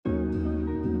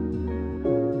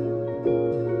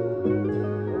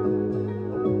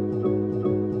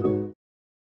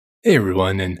Hey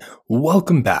everyone, and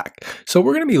welcome back. So,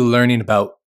 we're going to be learning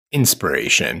about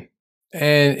inspiration.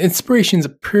 And inspiration is a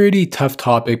pretty tough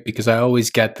topic because I always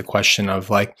get the question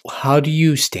of how do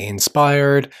you stay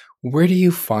inspired? Where do you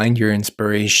find your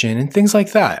inspiration? And things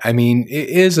like that. I mean, it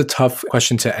is a tough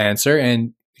question to answer,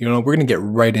 and we're going to get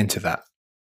right into that.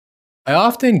 I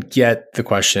often get the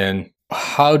question,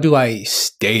 how do I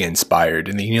stay inspired?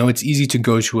 And it's easy to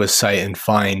go to a site and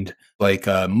find like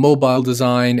a mobile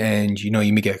design and you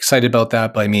may get excited about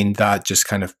that, but I mean that just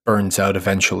kind of burns out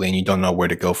eventually and you don't know where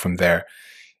to go from there.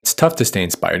 It's tough to stay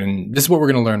inspired, and this is what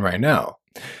we're going to learn right now.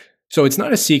 So it's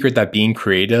not a secret that being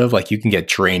creative, like you can get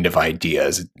drained of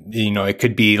ideas. It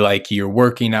could be like you're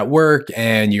working at work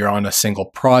and you're on a single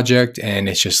project and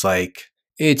it's just like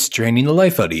it's draining the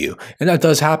life out of you. And that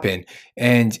does happen.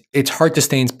 And it's hard to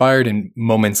stay inspired in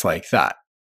moments like that.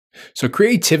 So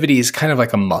creativity is kind of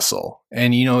like a muscle.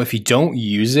 And if you don't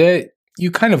use it, you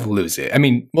kind of lose it. I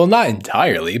mean, well, not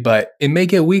entirely, but it may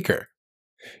get weaker.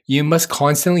 You must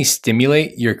constantly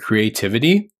stimulate your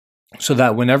creativity so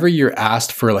that whenever you're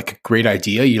asked for like a great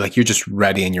idea, you're just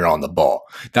ready and you're on the ball.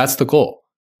 That's the goal.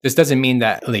 This doesn't mean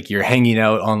that like you're hanging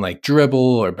out on like Dribbble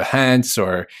or Behance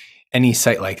or any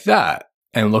site like that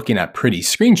and looking at pretty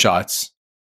screenshots.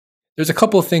 There's a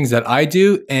couple of things that I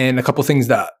do and a couple of things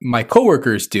that my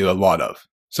coworkers do a lot of.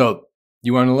 So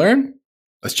you want to learn?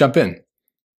 Let's jump in.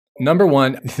 Number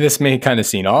one, this may kind of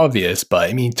seem obvious, but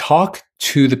I mean, talk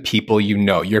to the people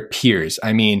your peers.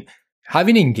 I mean,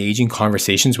 having engaging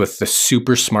conversations with the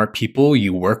super smart people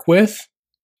you work with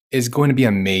is going to be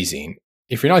amazing.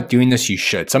 If you're not doing this, you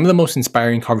should. Some of the most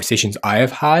inspiring conversations I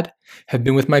have had have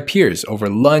been with my peers over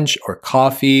lunch or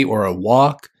coffee or a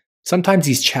walk. Sometimes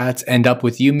these chats end up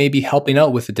with you maybe helping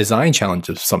out with a design challenge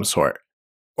of some sort,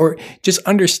 or just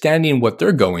understanding what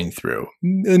they're going through.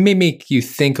 It may make you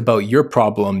think about your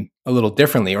problem a little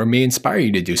differently or may inspire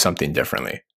you to do something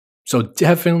differently. So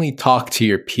definitely talk to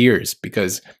your peers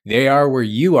because they are where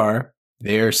you are.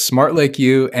 They're smart like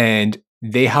you and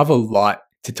they have a lot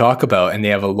to talk about and they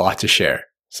have a lot to share.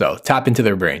 So tap into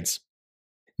their brains.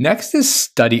 Next is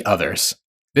study others.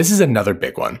 This is another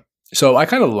big one. So I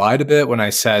kind of lied a bit when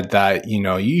I said that,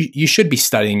 you should be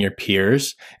studying your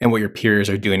peers and what your peers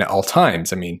are doing at all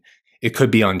times. I mean, it could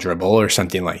be on Dribbble or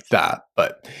something like that,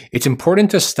 but it's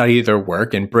important to study their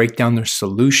work and break down their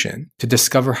solution to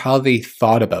discover how they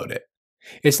thought about it.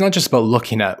 It's not just about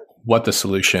looking at what the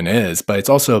solution is, but it's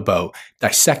also about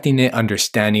dissecting it,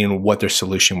 understanding what their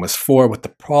solution was for, what the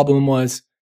problem was.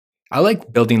 I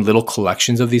like building little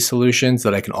collections of these solutions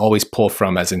that I can always pull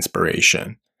from as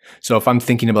inspiration. So if I'm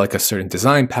thinking about like a certain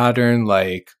design pattern,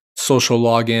 like social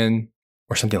login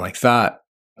or something like that,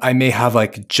 I may have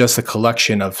like just a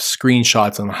collection of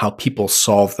screenshots on how people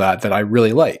solve that I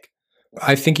really like.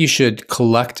 I think you should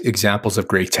collect examples of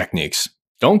great techniques.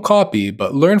 Don't copy,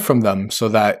 but learn from them so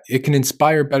that it can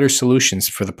inspire better solutions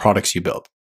for the products you build.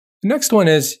 The next one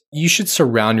is you should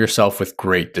surround yourself with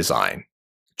great design.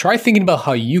 Try thinking about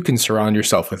how you can surround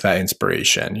yourself with that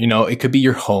inspiration. It could be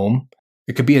your home.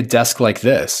 It could be a desk like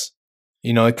this.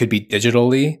 It could be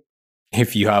digitally.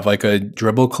 If you have like a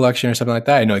Dribbble collection or something like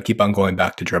that, I keep on going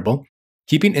back to Dribbble.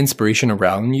 Keeping inspiration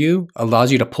around you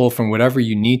allows you to pull from whatever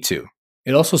you need to.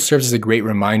 It also serves as a great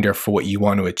reminder for what you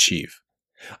want to achieve.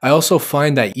 I also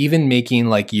find that even making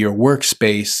like your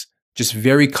workspace just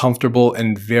very comfortable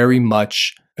and very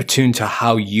much attuned to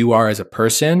how you are as a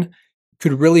person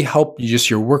could really help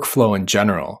just your workflow in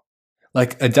general.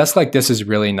 Like a desk like this is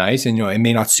really nice and it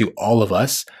may not suit all of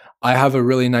us. I have a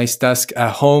really nice desk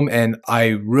at home and I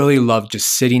really love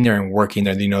just sitting there and working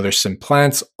there. There's some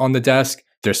plants on the desk.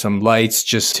 There's some lights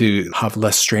just to have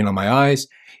less strain on my eyes.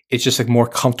 It's just a more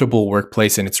comfortable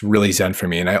workplace and it's really zen for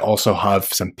me. And I also have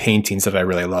some paintings that I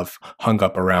really love hung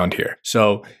up around here.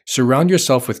 So surround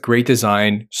yourself with great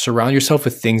design. Surround yourself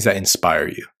with things that inspire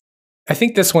you. I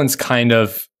think this one's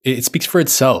it speaks for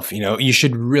itself. You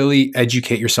should really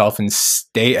educate yourself and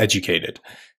stay educated.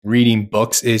 Reading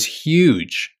books is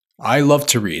huge. I love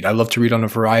to read. I love to read on a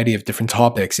variety of different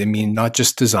topics. I mean, not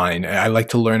just design. I like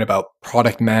to learn about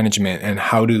product management and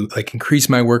how to like increase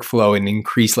my workflow and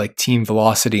increase like team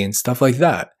velocity and stuff like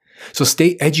that. So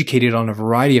stay educated on a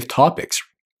variety of topics.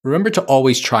 Remember to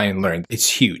always try and learn. It's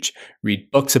huge. Read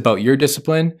books about your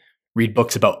discipline, read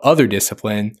books about other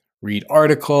discipline, read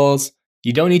articles.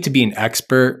 You don't need to be an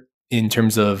expert in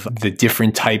terms of the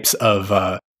different types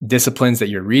of disciplines that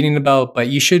you're reading about, but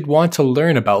you should want to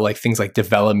learn about like things like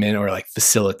development or like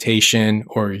facilitation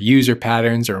or user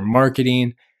patterns or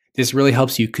marketing. This really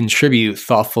helps you contribute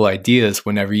thoughtful ideas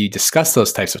whenever you discuss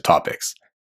those types of topics.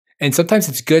 And sometimes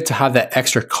it's good to have that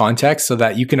extra context so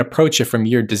that you can approach it from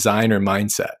your designer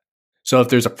mindset. So if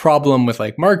there's a problem with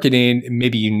like marketing,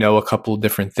 maybe you know a couple of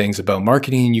different things about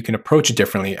marketing and you can approach it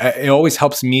differently. It always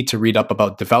helps me to read up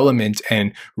about development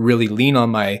and really lean on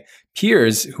my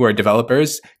peers who are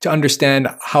developers to understand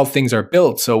how things are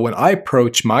built. So when I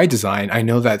approach my design, I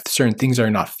know that certain things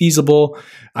are not feasible.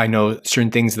 I know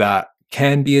certain things that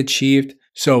can be achieved.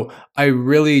 So I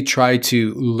really try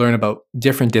to learn about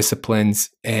different disciplines,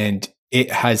 and it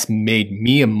has made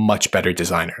me a much better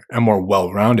designer, a more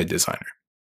well-rounded designer.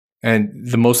 And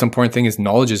the most important thing is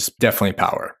knowledge is definitely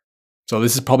power. So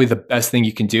this is probably the best thing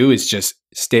you can do is just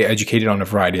stay educated on a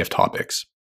variety of topics.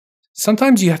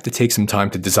 Sometimes you have to take some time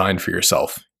to design for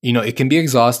yourself. It can be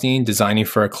exhausting designing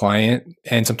for a client,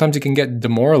 and sometimes it can get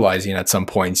demoralizing at some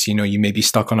points. You may be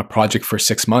stuck on a project for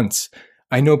 6 months.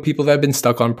 I know people that have been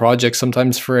stuck on projects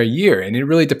sometimes for a year, and it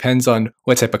really depends on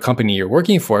what type of company you're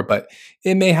working for, but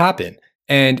it may happen.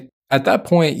 And at that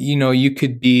point, you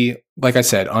could be, like I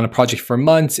said, on a project for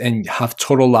months and have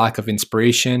total lack of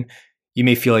inspiration. You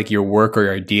may feel like your work or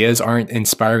your ideas aren't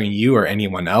inspiring you or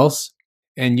anyone else.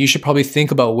 And you should probably think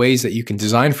about ways that you can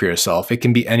design for yourself. It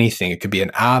can be anything. It could be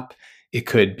an app. It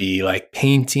could be like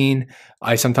painting.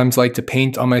 I sometimes like to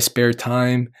paint on my spare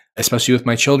time, especially with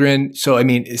my children. So,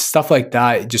 stuff like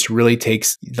that, it just really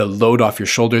takes the load off your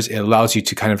shoulders. It allows you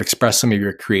to kind of express some of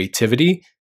your creativity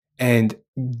and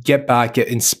get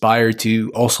inspired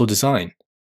to also design.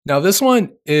 Now, this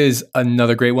one is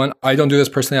another great one. I don't do this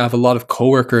personally. I have a lot of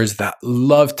coworkers that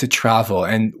love to travel.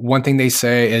 And one thing they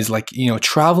say is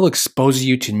travel exposes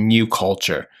you to new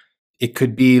culture. It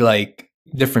could be like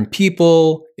different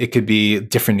people. It could be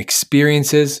different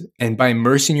experiences. And by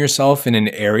immersing yourself in an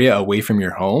area away from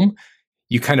your home,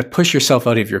 you kind of push yourself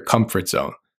out of your comfort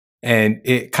zone. And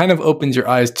it kind of opens your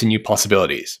eyes to new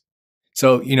possibilities.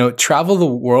 So, travel the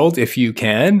world if you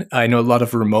can. I know a lot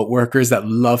of remote workers that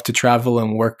love to travel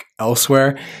and work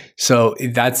elsewhere. So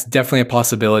that's definitely a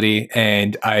possibility.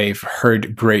 And I've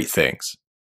heard great things.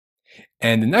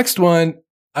 And the next one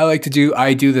I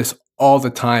do this all the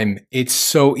time. It's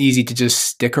so easy to just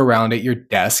stick around at your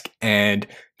desk and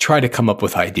try to come up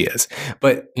with ideas.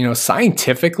 But,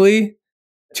 scientifically,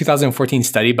 2014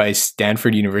 study by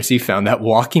Stanford University found that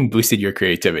walking boosted your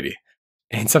creativity.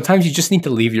 And sometimes you just need to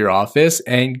leave your office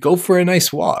and go for a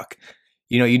nice walk.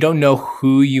 You don't know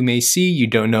who you may see. You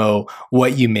don't know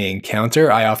what you may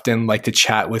encounter. I often like to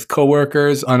chat with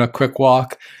coworkers on a quick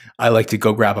walk. I like to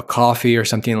go grab a coffee or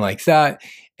something like that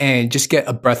and just get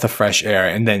a breath of fresh air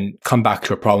and then come back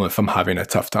to a problem if I'm having a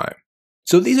tough time.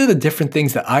 So these are the different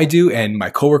things that I do and my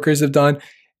coworkers have done.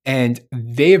 And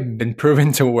they've been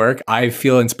proven to work. I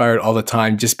feel inspired all the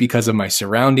time just because of my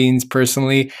surroundings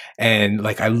personally. And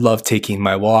I love taking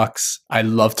my walks. I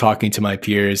love talking to my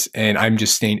peers, and I'm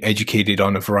just staying educated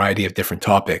on a variety of different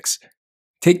topics.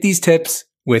 Take these tips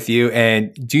with you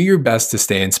and do your best to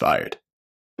stay inspired.